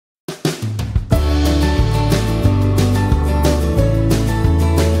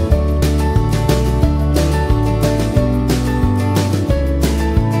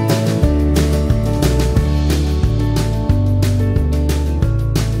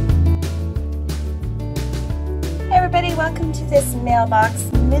welcome to this Mailbox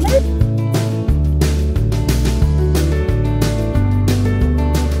Minute.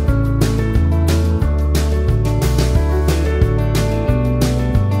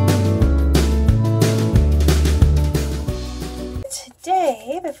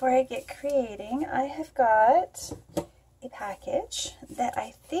 Today, before I get creating, I have got a package that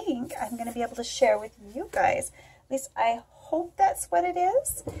I think I'm going to be able to share with you guys. At least I hope that's what it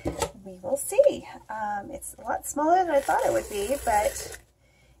is. We will see. It's a lot smaller than I thought it would be, but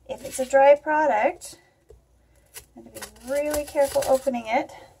if it's a dry product, I'm going to be really careful opening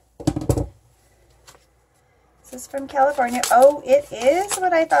it. This is from California. Oh, it is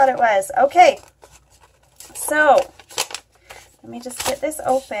what I thought it was. Okay, so let me just get this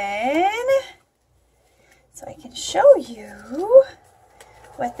open so I can show you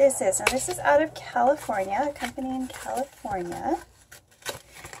what this is. Now, this is out of California, a company in California.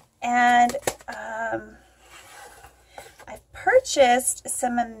 And I've purchased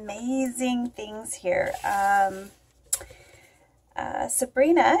some amazing things here.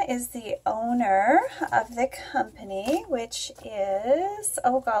 Sabrina is the owner of the company, which is,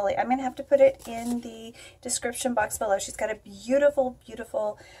 oh golly, I'm going to have to put it in the description box below. She's got a beautiful,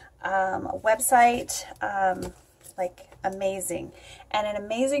 beautiful website, like amazing, and an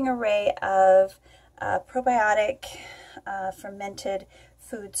amazing array of probiotic fermented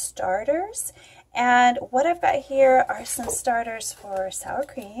food starters. And what I've got here are some starters for sour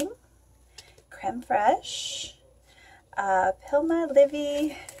cream, creme fraiche, Pilma,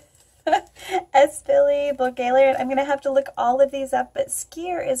 Livy, Espili, Bulgarian. I'm going to have to look all of these up, but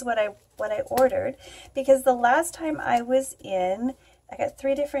Skier is what I ordered, because the last time I was in, I got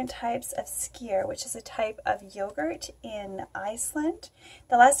 3 different types of Skier, which is a type of yogurt in Iceland.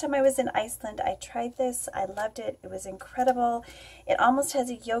 The last time I was in Iceland, I tried this. I loved it. It was incredible. It almost has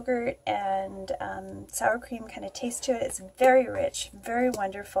a yogurt and sour cream kind of taste to it. It's very rich, very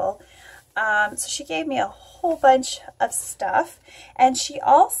wonderful. So she gave me a whole bunch of stuff, and she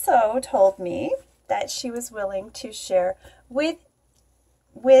also told me that she was willing to share with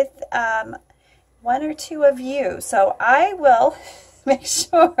 1 or 2 of you. So I will make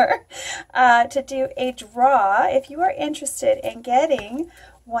sure to do a draw if you are interested in getting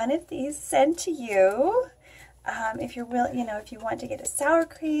one of these sent to you. If you're willing, if you want to get a sour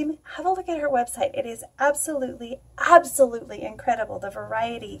cream, have a look at her website. It is absolutely, absolutely incredible, the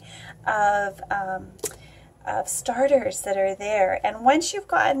variety of starters that are there. And once you've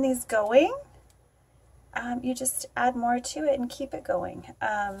gotten these going, you just add more to it and keep it going.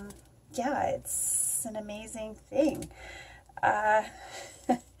 Yeah, it's an amazing thing.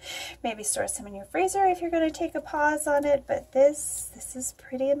 Maybe store some in your freezer if you're going to take a pause on it, but this is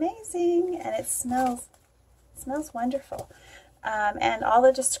pretty amazing, and it smells wonderful. And all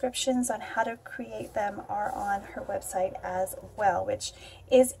the descriptions on how to create them are on her website as well, which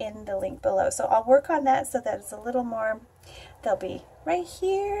is in the link below. So I'll work on that so that it's a little more, they'll be right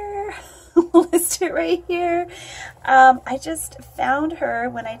here. We'll list it right here. I just found her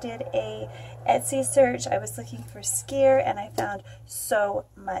when I did a Etsy search. I was looking for Skier, and I found so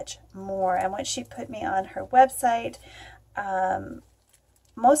much more. And once she put me on her website,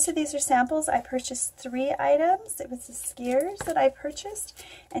 most of these are samples. I purchased 3 items. It was the Skiers that I purchased,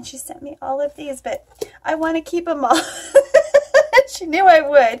 and she sent me all of these, but I want to keep them all. She knew I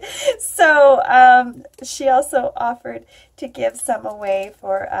would. So she also offered to give some away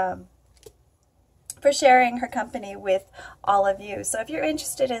for sharing her company with all of you. So if you're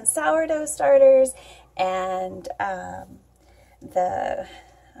interested in sourdough starters and the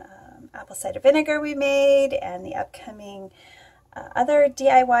apple cider vinegar we made, and the upcoming other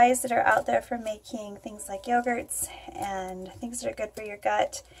DIYs that are out there for making things like yogurts and things that are good for your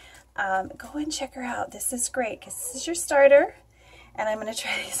gut, go and check her out. This is great because this is your starter, and I'm going to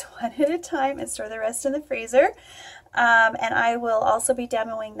try these one at a time and store the rest in the freezer. And I will also be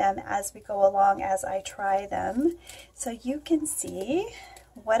demoing them as we go along as I try them, so you can see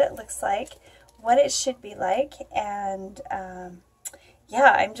what it looks like, what it should be like, and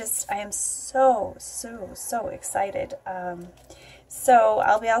yeah, I am so excited. So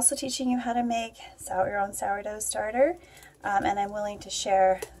I'll be also teaching you how to make your own sourdough starter, and I'm willing to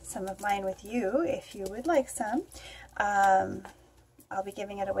share some of mine with you if you would like some. I'll be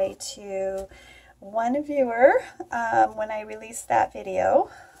giving it away to 1 viewer when I release that video.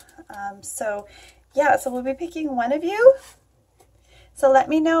 So yeah, so we'll be picking 1 of you. So let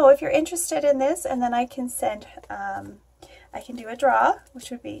me know if you're interested in this, and then I can send, I can do a draw, which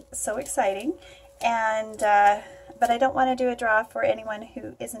would be so exciting. And but I don't want to do a draw for anyone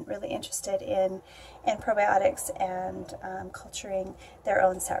who isn't really interested in probiotics and culturing their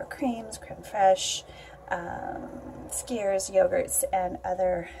own sour creams, creme fraiche, skiers, yogurts, and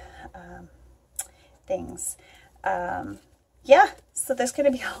other things. Yeah, so there's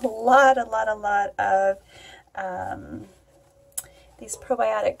going to be a lot of these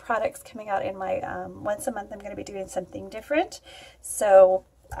probiotic products coming out in my, once a month I'm going to be doing something different. So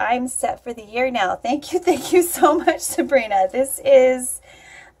I'm set for the year now. Thank you so much, Sabrina. This is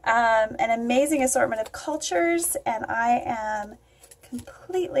an amazing assortment of cultures, and I am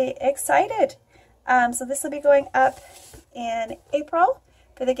completely excited. So this will be going up in April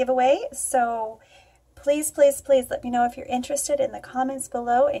for the giveaway. So please let me know if you're interested in the comments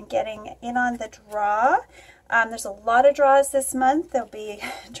below and getting in on the draw. There's a lot of draws this month. There'll be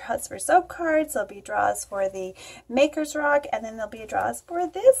draws for soap cards, there'll be draws for the Maker's Rock, and then there'll be draws for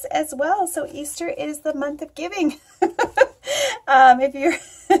this as well. So Easter is the month of giving. If you're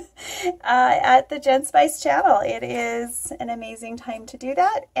at the Jen Spice channel, it is an amazing time to do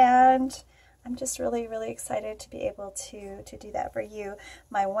that, and I'm just really excited to be able to do that for you,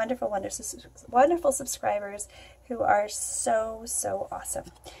 my wonderful subscribers who are so awesome.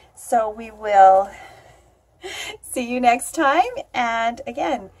 So we will see you next time, and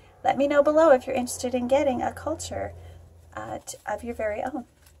again, let me know below if you're interested in getting a culture of your very own.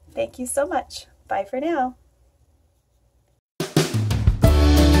 Thank you so much. Bye for now.